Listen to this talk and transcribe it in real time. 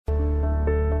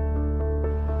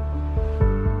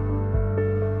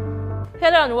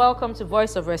Hello and welcome to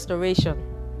Voice of Restoration,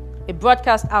 a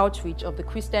broadcast outreach of the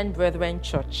Christian Brethren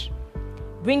Church,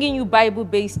 bringing you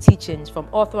Bible-based teachings from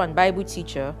author and Bible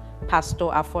teacher, Pastor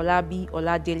Afolabi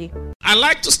Oladele. I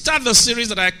like to start the series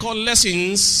that I call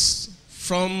Lessons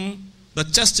from the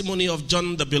Testimony of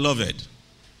John the Beloved.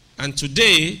 And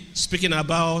today, speaking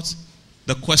about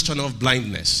the question of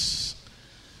blindness.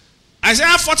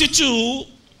 Isaiah 42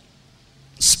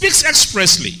 speaks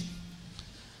expressly.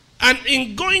 And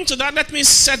in going to that, let me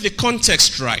set the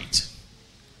context right.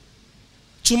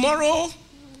 Tomorrow,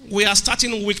 we are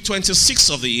starting week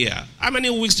 26 of the year. How many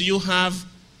weeks do you have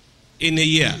in a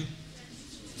year?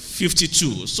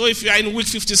 52. So if you are in week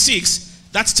 56,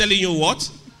 that's telling you what?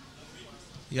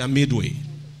 You are midway.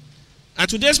 And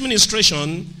today's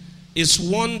ministration is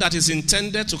one that is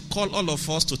intended to call all of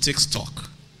us to take stock.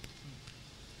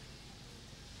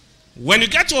 When you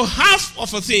get to half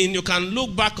of a thing, you can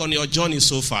look back on your journey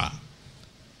so far.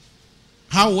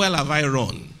 How well have I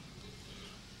run?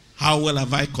 How well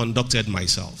have I conducted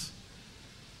myself?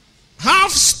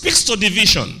 Half speaks to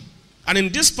division. And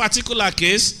in this particular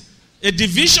case, a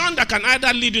division that can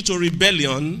either lead you to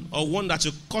rebellion or one that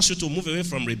will cause you to move away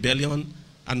from rebellion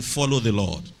and follow the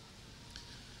Lord.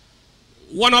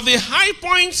 One of the high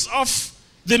points of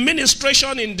the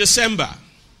ministration in December,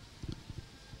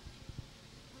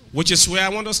 which is where I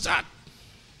want to start,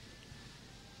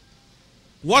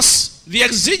 was the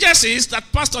exegesis that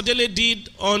Pastor Dele did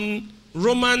on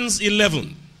Romans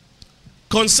 11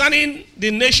 concerning the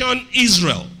nation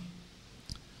Israel.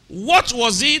 What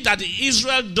was it that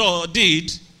Israel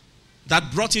did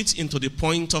that brought it into the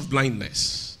point of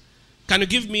blindness? Can you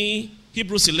give me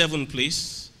Hebrews 11,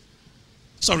 please?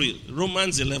 Sorry,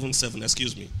 Romans 11:7,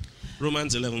 excuse me.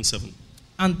 Romans 11:7.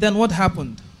 And then what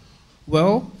happened?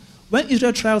 Well, when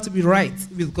Israel tried to be right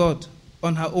with God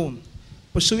on her own,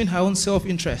 pursuing her own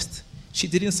self-interest, she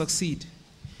didn't succeed.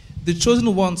 The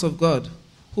chosen ones of God,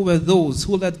 who were those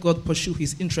who let God pursue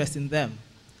his interest in them,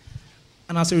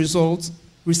 and as a result,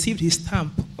 received his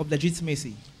stamp of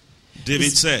legitimacy.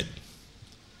 David said,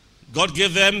 God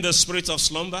gave them the spirit of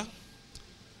slumber,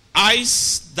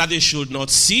 eyes that they should not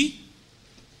see,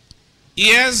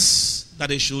 ears that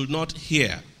they should not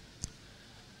hear.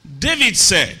 David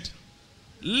said,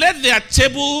 let their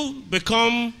table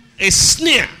become a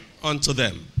snare unto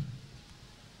them.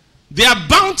 Their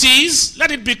bounties, let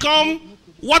it become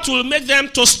what will make them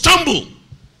to stumble.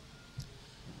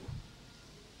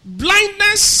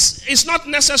 Blindness is not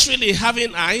necessarily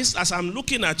having eyes. As I'm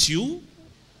looking at you,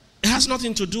 it has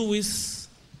nothing to do with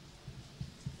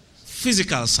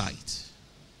physical sight.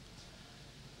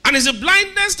 And it's a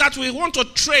blindness that we want to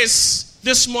trace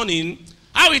this morning,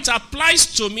 how it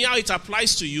applies to me, how it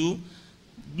applies to you,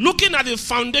 looking at the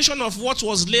foundation of what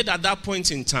was laid at that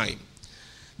point in time.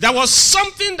 There was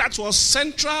something that was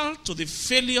central to the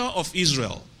failure of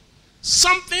Israel.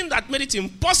 Something that made it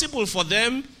impossible for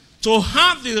them to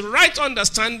have the right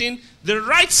understanding, the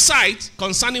right sight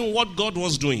concerning what God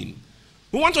was doing.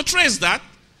 We want to trace that.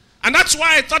 And that's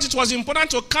why I thought it was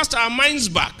important to cast our minds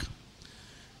back.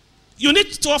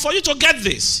 For you to get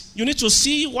this, you need to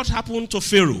see what happened to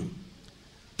Pharaoh.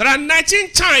 There are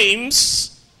 19 times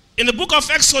in the book of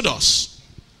Exodus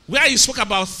where he spoke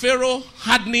about Pharaoh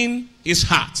hardening his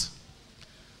heart.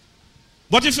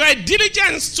 But if you're a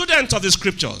diligent student of the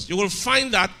scriptures, you will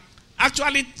find that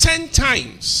actually 10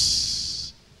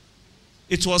 times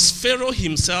it was Pharaoh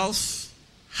himself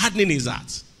hardening his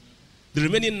heart. The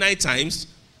remaining 9 times,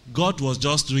 God was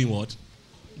just doing what?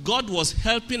 God was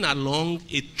helping along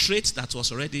a trait that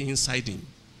was already inside him.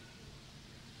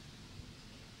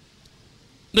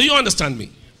 Do you understand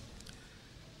me?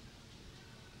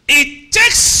 It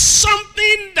takes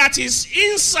something that is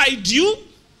inside you,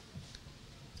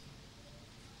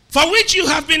 for which you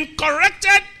have been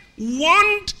corrected,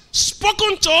 warned,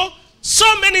 spoken to so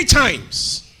many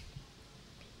times,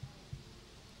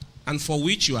 and for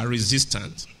which you are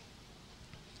resistant,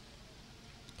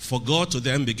 for God to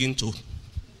then begin to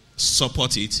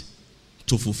support it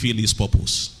to fulfill his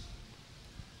purpose.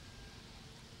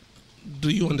 Do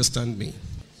you understand me?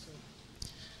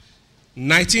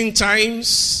 19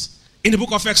 times in the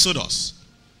book of Exodus,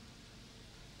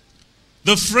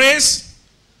 the phrase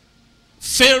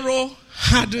Pharaoh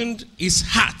hardened his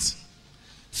heart.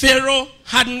 Pharaoh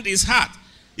hardened his heart.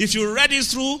 If you read it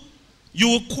through, you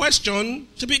will question,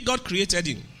 maybe God created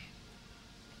him.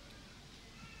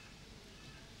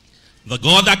 The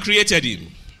God that created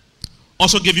him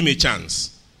also gave him a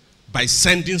chance by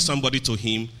sending somebody to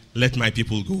him, let my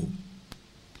people go.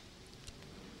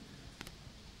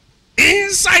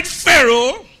 Inside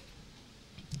Pharaoh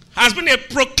has been a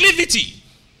proclivity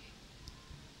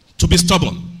to be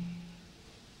stubborn.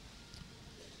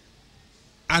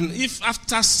 And if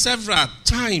after several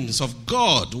times of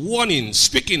God warning,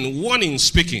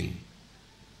 speaking,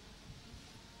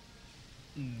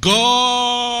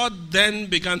 God then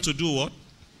began to do what?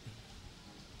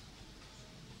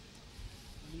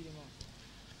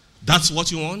 That's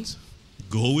what you want?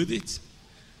 Go with it.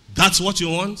 That's what you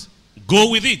want?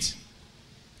 Go with it.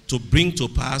 To bring to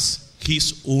pass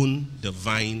his own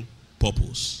divine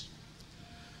purpose.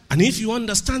 And if you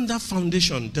understand that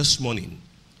foundation this morning,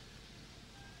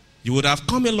 you would have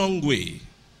come a long way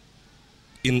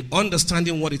in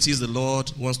understanding what it is the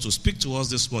Lord wants to speak to us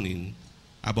this morning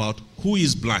about who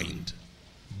is blind,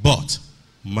 but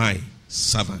my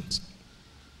servant.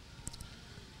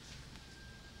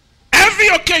 Every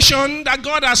occasion that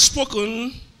God has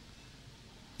spoken,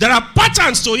 there are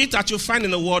patterns to it that you find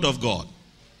in the Word of God.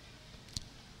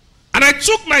 And I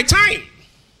took my time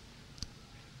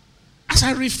as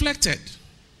I reflected,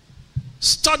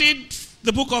 studied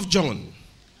the book of John.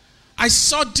 I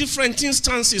saw different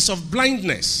instances of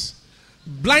blindness.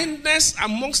 Blindness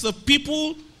amongst the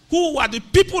people who were the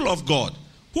people of God,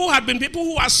 who had been people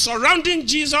who are surrounding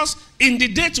Jesus in the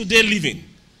day-to-day living.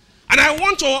 And I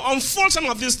want to unfold some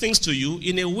of these things to you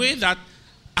in a way that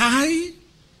I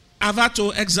have had to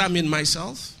examine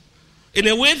myself, in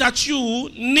a way that you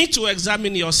need to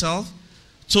examine yourself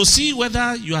to see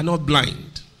whether you are not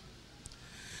blind.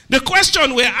 The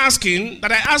question we're asking,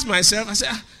 that I asked myself, I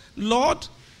said, Lord,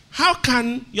 how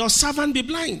can your servant be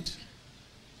blind?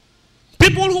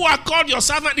 People who are called your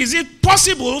servant, is it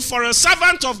possible for a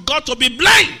servant of God to be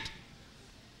blind?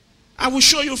 I will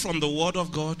show you from the Word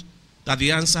of God that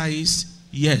the answer is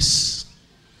yes.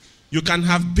 You can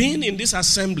have been in this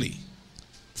assembly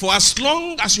for as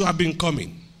long as you have been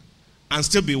coming and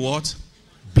still be what?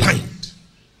 Blind.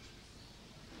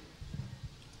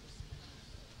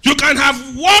 You can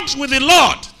have walked with the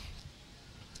Lord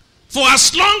for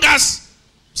as long as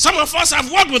some of us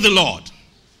have walked with the Lord,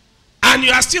 and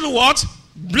you are still what?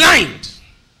 Blind.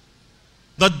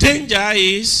 The danger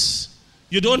is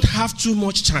you don't have too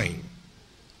much time.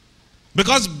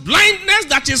 Because blindness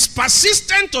that is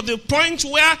persistent to the point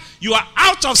where you are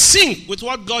out of sync with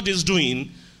what God is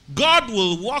doing, God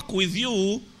will work with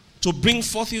you to bring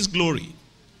forth his glory.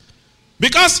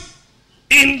 Because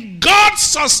in God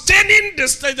sustaining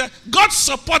God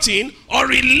supporting or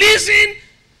releasing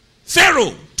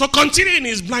Pharaoh to continue in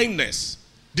his blindness,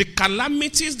 the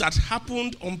calamities that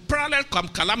happened, unparalleled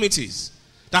calamities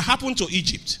that happened to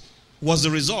Egypt, was the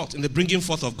result in the bringing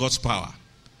forth of God's power.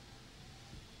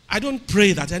 I don't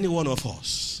pray that any one of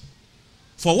us,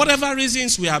 for whatever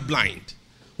reasons we are blind,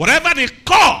 whatever the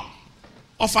core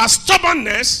of our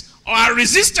stubbornness or our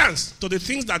resistance to the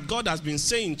things that God has been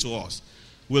saying to us,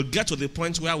 will get to the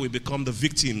point where we become the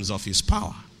victims of his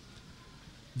power.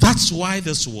 That's why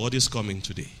this word is coming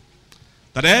today.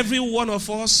 That every one of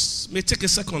us may take a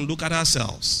second look at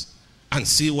ourselves and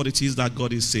see what it is that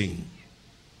God is saying.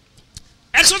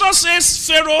 Exodus says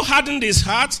Pharaoh hardened his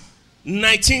heart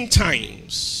 19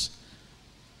 times.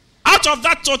 Out of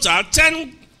that total,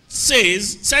 10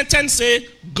 say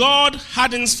God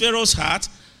hardens Pharaoh's heart,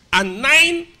 and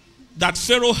 9 that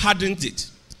Pharaoh hardened it.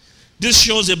 This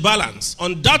shows a balance.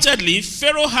 Undoubtedly,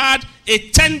 Pharaoh had a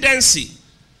tendency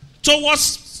towards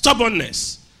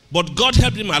stubbornness, but God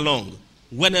helped him along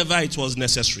whenever it was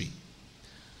necessary.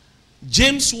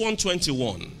 James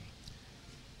 1:21.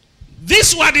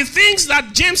 These were the things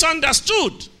that James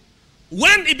understood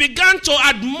when he began to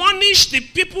admonish the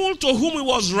people to whom he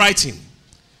was writing.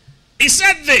 He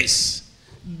said this: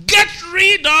 get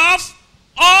rid of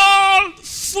all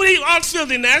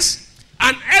filthiness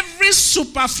and every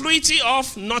superfluity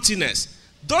of naughtiness.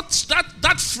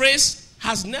 That phrase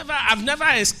I've never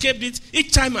escaped it.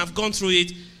 Each time I've gone through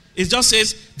it, it just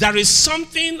says there is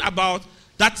something about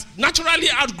that naturally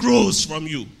outgrows from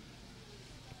you.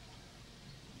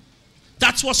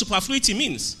 That's what superfluity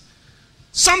means.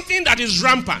 Something that is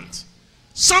rampant.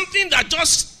 Something that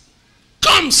just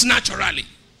comes naturally.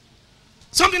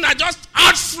 Something that just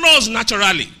outflows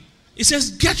naturally. It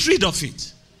says, get rid of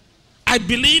it. I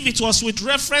believe it was with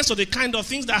reference to the kind of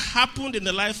things that happened in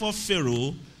the life of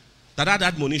Pharaoh that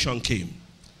admonition came.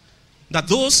 That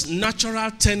those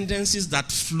natural tendencies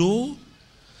that flow,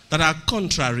 that are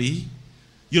contrary,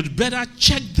 you'd better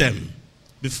check them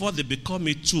before they become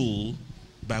a tool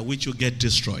by which you get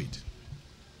destroyed.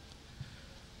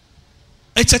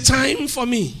 It's a time for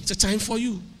me. It's a time for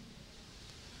you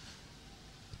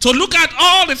to look at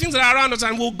all the things that are around us,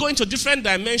 and we'll go into different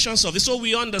dimensions of this so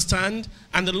we understand,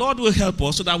 and the Lord will help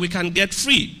us so that we can get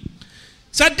free.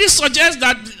 So this suggests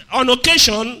that on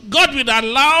occasion, God will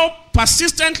allow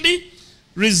persistently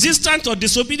resistant or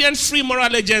disobedient free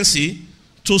moral agency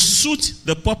to suit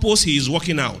the purpose he is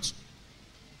working out.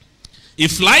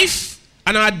 If life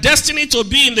and our destiny to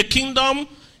be in the kingdom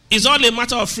is all a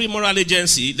matter of free moral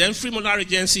agency, then free moral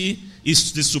agency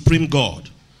is the supreme God,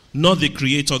 not the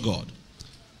creator God.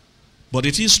 But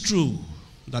it is true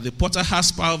that the potter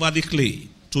has power over the clay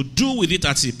to do with it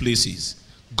as he pleases.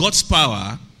 God's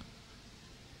power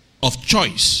of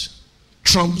choice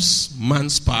trumps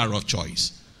man's power of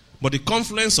choice. But the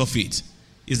confluence of it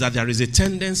is that there is a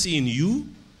tendency in you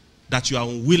that you are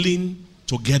unwilling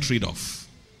to get rid of.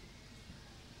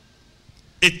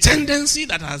 A tendency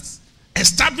that has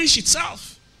established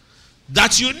itself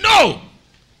that you know.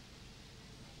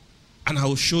 And I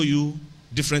will show you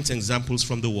different examples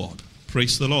from the word.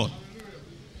 Praise the Lord.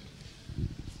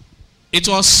 It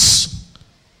was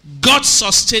God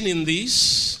sustaining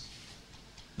this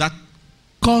that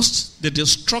caused the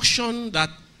destruction that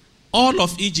all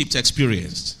of Egypt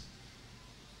experienced.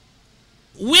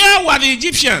 Where were the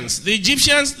Egyptians? The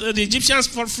Egyptians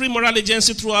for free moral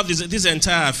agency throughout this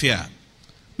entire affair.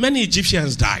 Many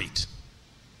Egyptians died.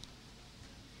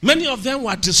 Many of them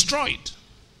were destroyed.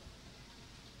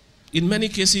 In many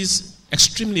cases,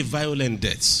 extremely violent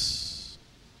deaths.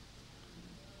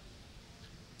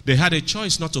 They had a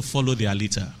choice not to follow their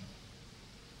leader.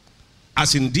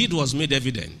 As indeed was made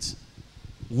evident,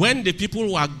 when the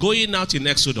people were going out in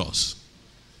Exodus,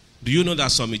 do you know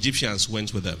that some Egyptians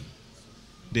went with them?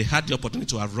 They had the opportunity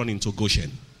to have run into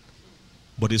Goshen.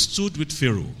 But they stood with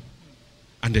Pharaoh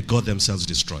and they got themselves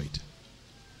destroyed.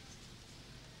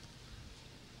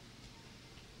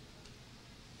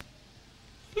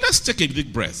 Let's take a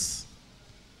big breath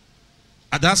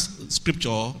at that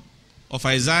scripture of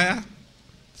Isaiah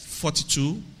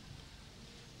 42,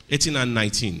 18 and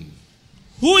 19.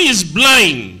 Who is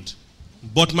blind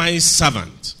but my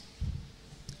servant?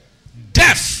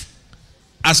 Deaf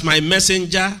as my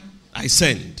messenger I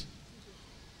send.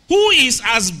 Who is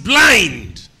as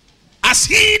blind as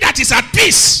he that is at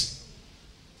peace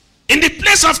in the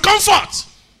place of comfort?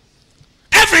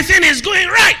 Everything is going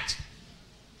right.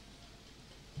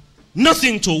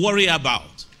 Nothing to worry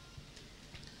about.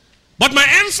 But my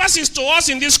emphasis to us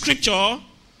in this scripture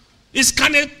is,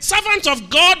 can a servant of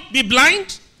God be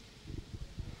blind?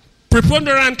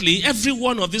 Preponderantly, every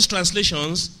one of these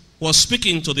translations was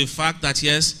speaking to the fact that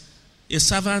yes, a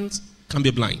servant can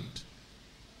be blind.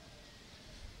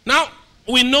 Now,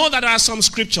 we know that there are some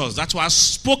scriptures that were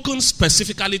spoken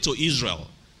specifically to Israel.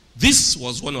 This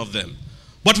was one of them.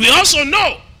 But we also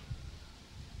know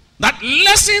that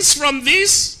lessons from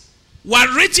this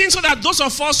were written so that those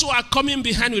of us who are coming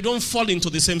behind, we don't fall into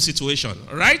the same situation.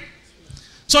 All right?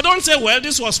 So don't say, well,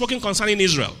 this was spoken concerning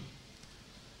Israel.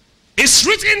 It's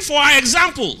written for our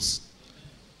examples.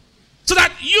 So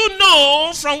that you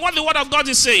know from what the word of God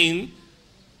is saying,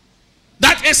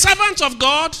 that a servant of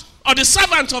God or the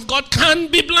servant of God can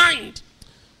be blind.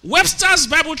 Webster's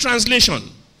Bible translation,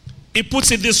 it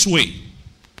puts it this way.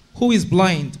 Who is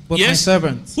blind but my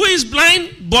servant? Who is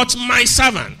blind but my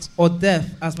servant? Or deaf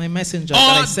as my messenger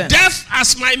that I sent? Or deaf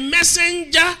as my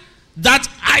messenger that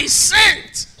I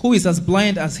sent. Who is as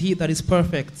blind as he that is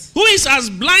perfect? Who is as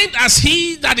blind as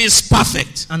he that is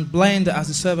perfect? And blind as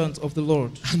the servant of the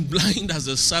Lord. And blind as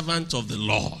the servant of the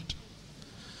Lord.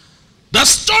 The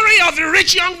story of the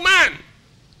rich young man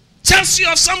tells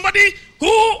you of somebody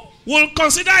who will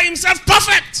consider himself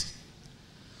perfect.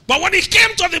 But when he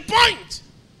came to the point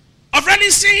of really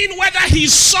seeing whether he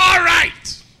saw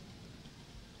right,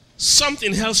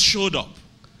 something else showed up.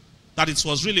 That it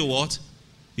was really what?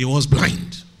 He was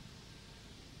blind.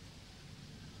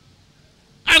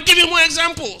 I'll give you more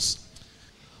examples.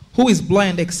 Who is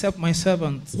blind except my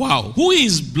servant? Wow. Who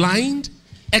is blind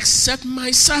except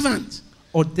my servant?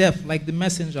 Or deaf like the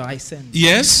messenger I sent?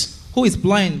 Yes. Who is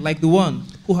blind like the one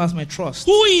who has my trust?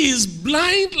 Who is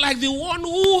blind like the one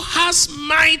who has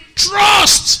my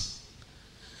trust?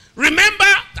 Remember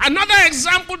another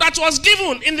example that was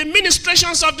given in the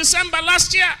ministrations of December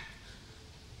last year.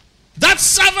 That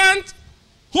servant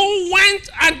who went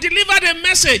and delivered a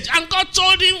message, and God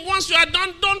told him, once you are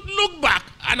done, don't look back.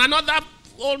 And another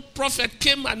old prophet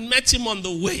came and met him on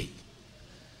the way.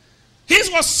 His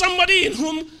was somebody in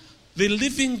whom the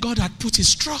living God had put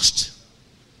his trust.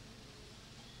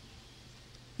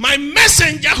 My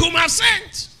messenger whom I've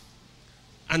sent.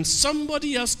 And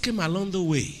somebody else came along the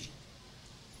way,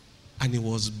 and he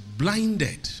was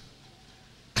blinded,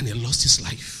 and he lost his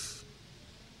life.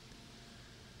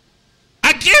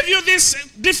 I gave you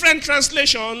these different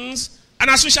translations, and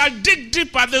as we shall dig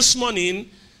deeper this morning,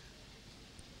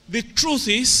 the truth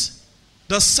is,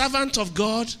 the servant of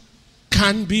God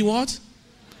can be what?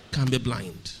 Can be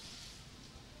blind.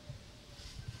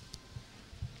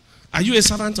 Are you a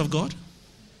servant of God?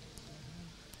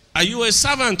 Are you a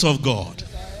servant of God?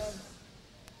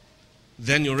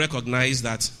 Then you recognize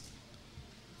that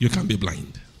you can be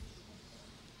blind.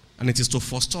 And it is to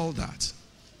forestall that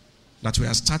we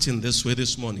are starting this way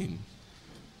this morning.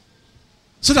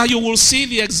 So that you will see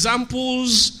the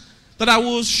examples that I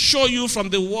will show you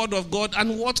from the Word of God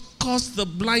and what caused the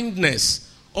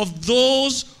blindness of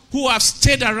those who have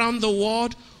stayed around the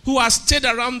Word, who have stayed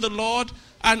around the Lord.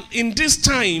 And in these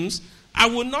times, I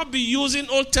will not be using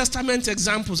Old Testament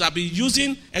examples. I'll be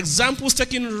using examples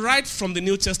taken right from the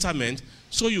New Testament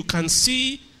so you can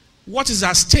see what is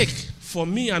at stake for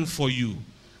me and for you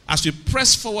as we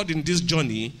press forward in this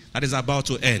journey that is about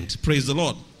to end. Praise the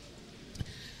Lord.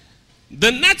 The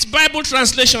next Bible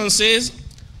translation says,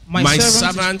 My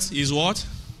servant is what?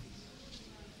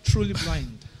 Truly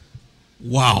blind.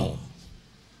 Wow.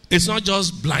 It's not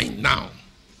just blind now.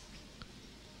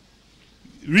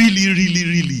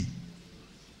 Really.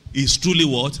 Is truly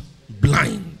what?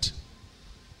 Blind.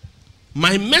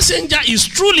 My messenger is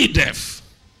truly deaf.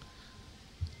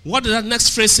 What that next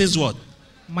phrase says what?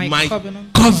 My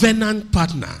covenant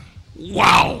partner.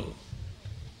 Wow.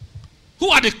 Who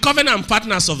are the covenant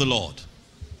partners of the Lord?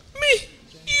 Me.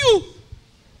 You.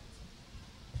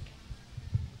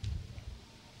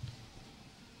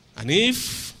 And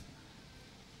if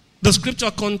the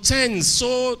scripture contends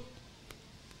so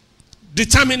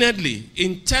determinedly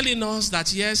in telling us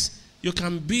that yes, you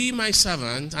can be my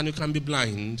servant and you can be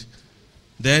blind,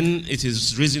 then it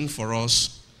is reason for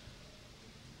us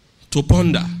to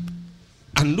ponder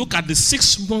and look at the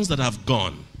 6 months that have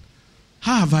gone.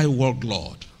 How have I walked,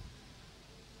 Lord?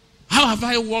 How have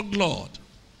I walked, Lord?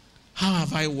 How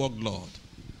have I walked, Lord?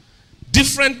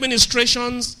 Different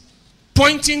ministrations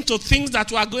pointing to things that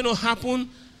were going to happen,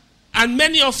 and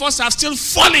many of us have still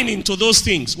fallen into those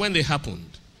things when they happened.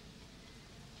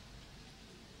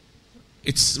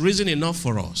 It's reason enough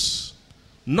for us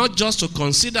not just to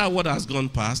consider what has gone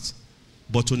past,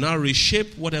 but to now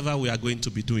reshape whatever we are going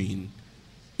to be doing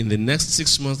in the next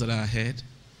 6 months that are ahead,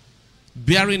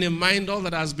 bearing in mind all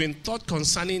that has been taught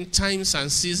concerning times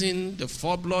and seasons, the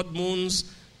 4 blood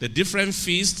moons, the different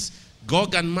feasts,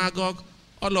 Gog and Magog,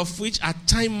 all of which are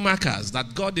time markers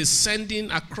that God is sending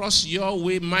across your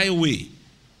way, my way,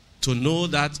 to know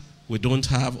that we don't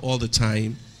have all the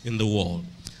time in the world.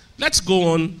 Let's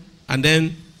go on and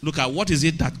then look at what is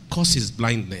it that causes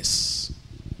blindness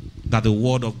that the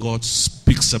Word of God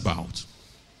speaks about.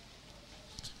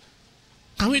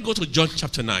 Can we go to John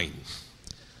chapter 9?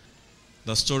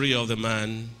 The story of the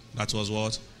man that was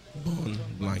what? Born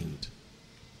blind.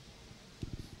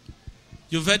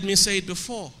 You've heard me say it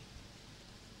before.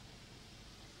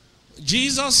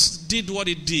 Jesus did what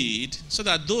he did so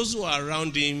that those who are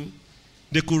around him,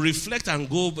 they could reflect and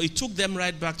go. But he took them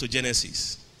right back to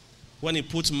Genesis when he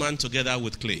put man together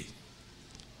with clay.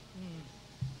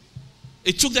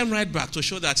 It took them right back to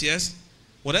show that, yes,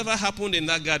 whatever happened in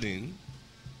that garden,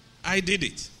 I did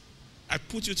it. I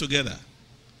put you together.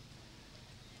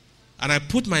 And I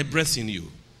put my breath in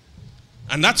you.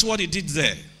 And that's what he did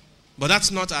there. But that's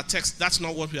not our text. That's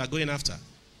not what we are going after.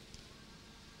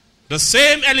 The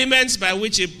same elements by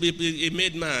which he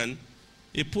made man,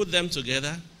 he put them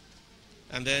together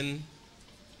and then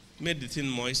made the thing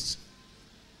moist.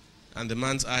 And the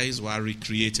man's eyes were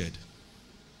recreated.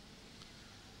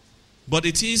 But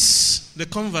it is the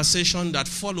conversation that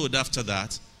followed after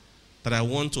that that I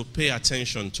want to pay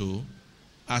attention to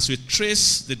as we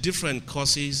trace the different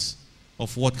causes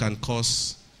of what can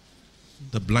cause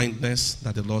the blindness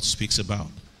that the Lord speaks about.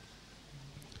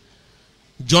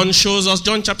 John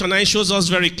chapter 9 shows us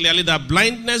very clearly that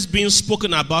blindness being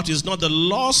spoken about is not the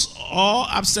loss or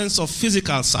absence of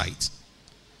physical sight.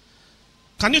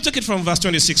 Can you take it from verse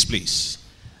 26, please?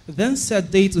 Then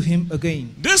said they to him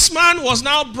again. This man was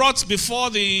now brought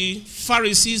before the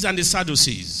Pharisees and the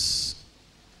Sadducees,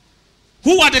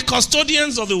 who are the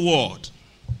custodians of the word.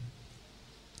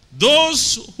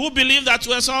 Those who believe that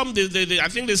were some, I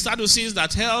think the Sadducees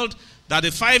that held that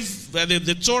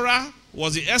the Torah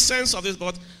was the essence of this,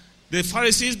 but the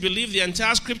Pharisees believed the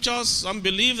entire scriptures. Some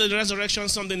believed the resurrection,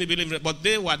 some didn't believe it, but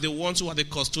they were the ones who were the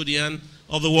custodian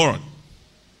of the word.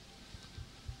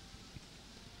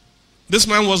 This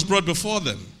man was brought before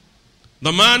them.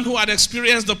 The man who had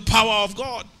experienced the power of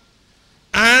God.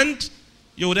 And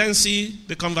you will then see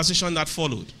the conversation that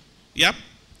followed. Yep.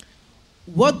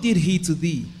 What did he to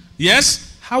thee?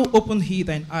 Yes. How opened he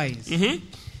thine eyes? Mm-hmm.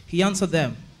 He answered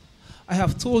them, I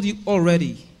have told you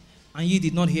already, and ye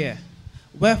did not hear.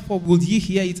 Wherefore will ye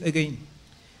hear it again?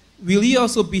 Will ye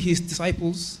also be his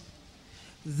disciples?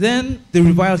 Then they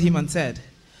reviled him and said,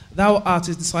 Thou art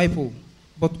his disciple,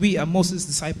 but we are Moses'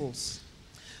 disciples.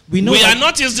 We are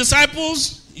not his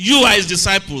disciples. you are his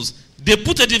disciples. They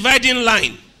put a dividing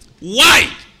line. Why?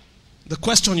 The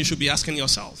question you should be asking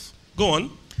yourself. Go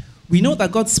on. We know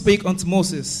that God spake unto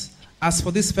Moses, as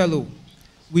for this fellow,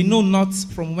 we know not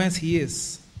from whence he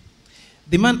is.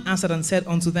 The man answered and said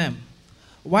unto them,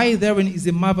 why therein is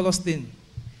a marvelous thing,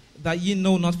 that ye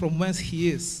know not from whence he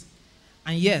is,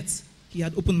 and yet he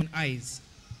had opened mine eyes.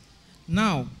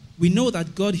 Now we know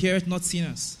that God heareth not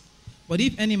sinners, but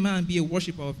if any man be a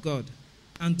worshipper of God,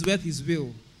 and doeth his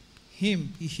will,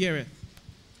 him he heareth.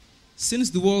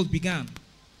 Since the world began,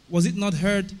 was it not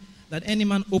heard that any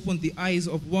man opened the eyes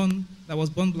of one that was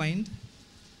born blind?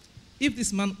 If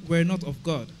this man were not of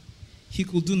God, he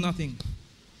could do nothing.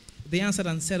 They answered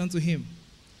and said unto him,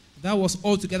 thou wast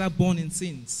altogether born in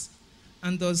sins,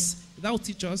 and dost thou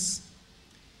teach us?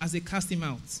 As they cast him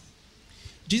out.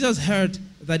 Jesus heard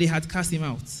that they had cast him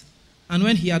out, and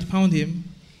when he had found him,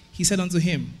 he said unto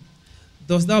him,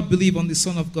 dost thou believe on the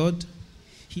Son of God?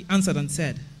 He answered and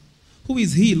said, who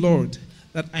is he, Lord,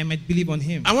 that I might believe on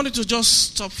him? I wanted to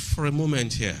just stop for a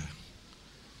moment here.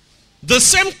 The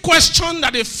same question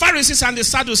that the Pharisees and the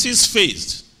Sadducees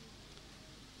faced,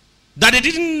 that they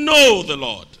didn't know the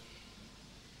Lord.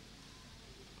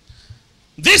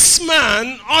 This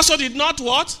man also did not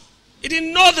what? He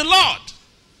didn't know the Lord.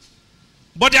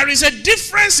 But there is a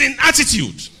difference in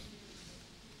attitude.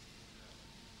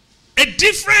 A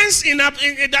difference in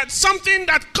that something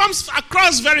that comes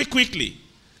across very quickly.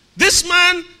 This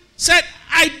man said,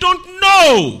 I don't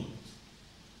know.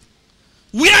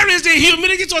 Where is the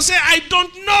humility to say, I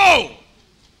don't know?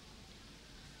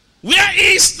 Where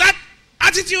is that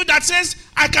attitude that says,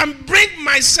 I can bring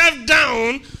myself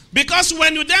down? Because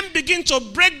when you then begin to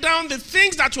break down the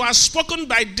things that were spoken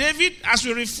by David, as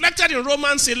we reflected in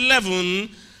Romans 11,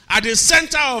 at the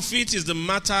center of it is the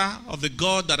matter of the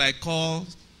God that I call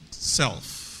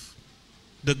self.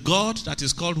 The God that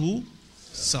is called who?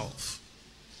 Self.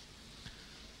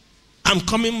 I'm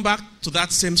coming back to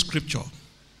that same scripture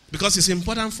because it's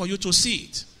important for you to see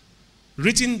it.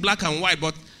 Written black and white,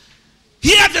 but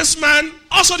here this man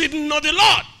also didn't know the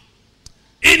Lord.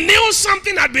 He knew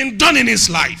something had been done in his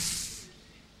life.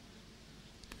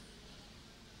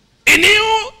 He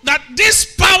knew that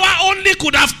this power only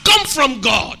could have come from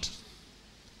God.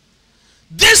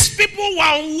 These people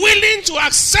were unwilling to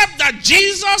accept that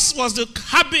Jesus was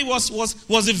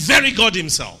the very God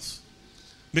himself,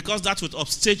 because that would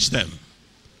upstage them.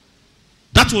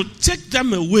 That would take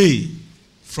them away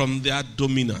from their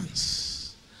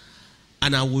dominance.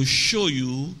 And I will show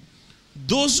you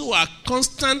those who are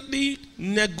constantly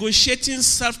negotiating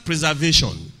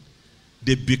self-preservation,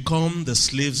 they become the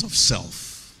slaves of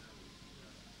self.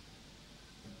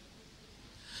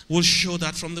 We'll show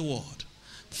that from the word.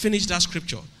 Finish that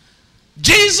scripture.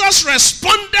 Jesus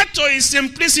responded to his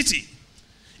simplicity.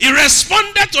 He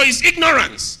responded to his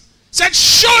ignorance. Said,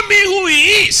 show me who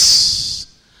he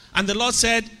is. And the Lord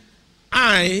said,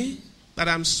 I that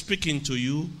am speaking to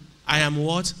you, I am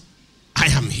what? I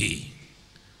am he.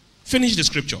 Finish the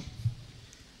scripture.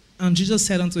 And Jesus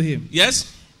said unto him,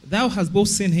 yes? Thou hast both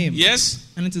seen him. Yes?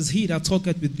 And it is he that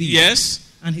talketh with thee. Yes?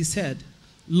 And he said,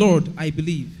 Lord, I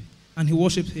believe. And he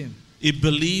worshipped him. He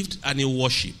believed and he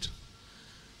worshipped.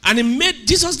 And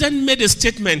Jesus then made a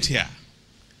statement here.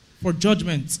 For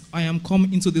judgment I am come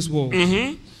into this world,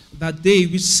 that they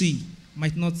which see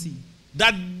might not see.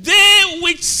 That they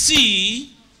which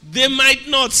see, they might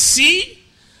not see,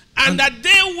 and that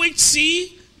they which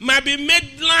see might be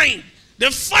made blind. The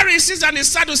Pharisees and the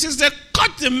Sadducees, they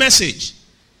cut the message.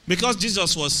 Because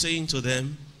Jesus was saying to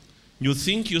them, you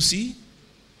think you see,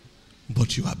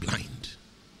 but you are blind.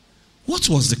 What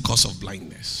was the cause of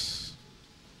blindness?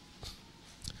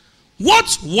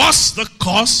 What was the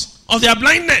cause of their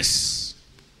blindness?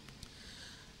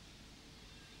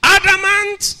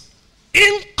 Adamant,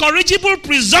 incorrigible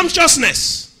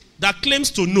presumptuousness that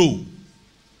claims to know,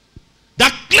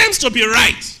 that claims to be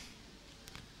right.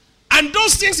 And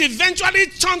those things eventually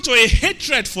turn to a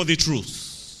hatred for the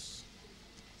truth.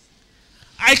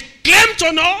 I claim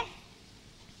to know,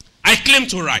 I claim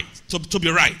to be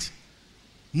right.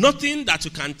 Nothing that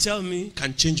you can tell me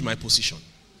can change my position.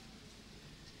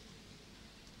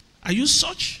 Are you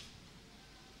such?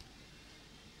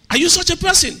 Are you such a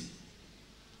person?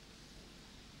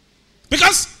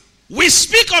 Because we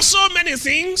speak of so many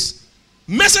things,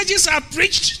 messages are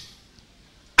preached,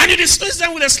 and you dismiss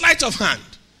them with a sleight of hand.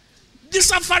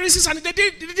 These are Pharisees, and they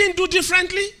didn't do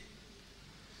differently.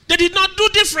 They did not do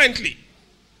differently.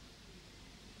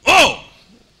 Oh,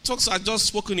 talks are just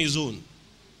spoken his own.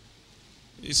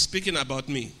 He's speaking about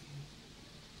me.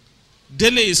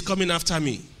 Dele is coming after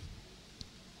me.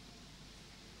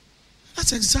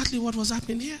 That's exactly what was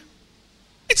happening here.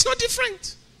 It's not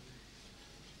different.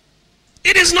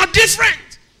 It is not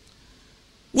different.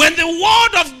 When the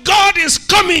word of God is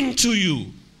coming to you,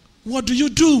 what do you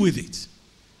do with it?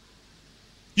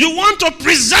 You want to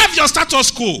preserve your status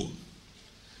quo,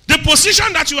 the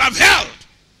position that you have held,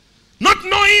 not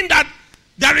knowing that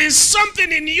there is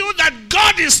something in you that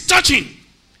God is touching.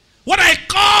 What I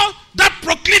call that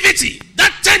proclivity,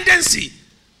 that tendency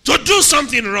to do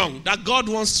something wrong that God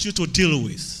wants you to deal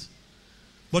with.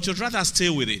 But you'd rather stay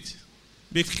with it.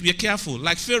 Be careful.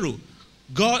 Like Pharaoh,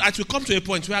 God, it will come to a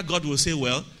point where God will say,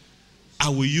 well, I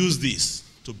will use this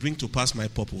to bring to pass my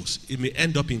purpose. It may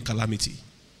end up in calamity.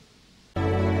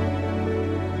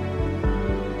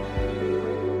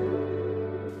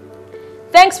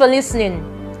 Thanks for listening.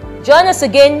 Join us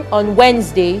again on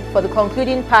Wednesday for the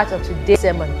concluding part of today's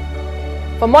sermon.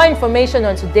 For more information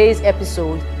on today's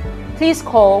episode, please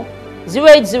call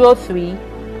 0803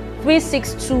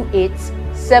 3628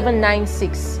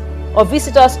 796 or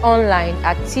visit us online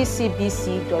at tcbc.org.ng.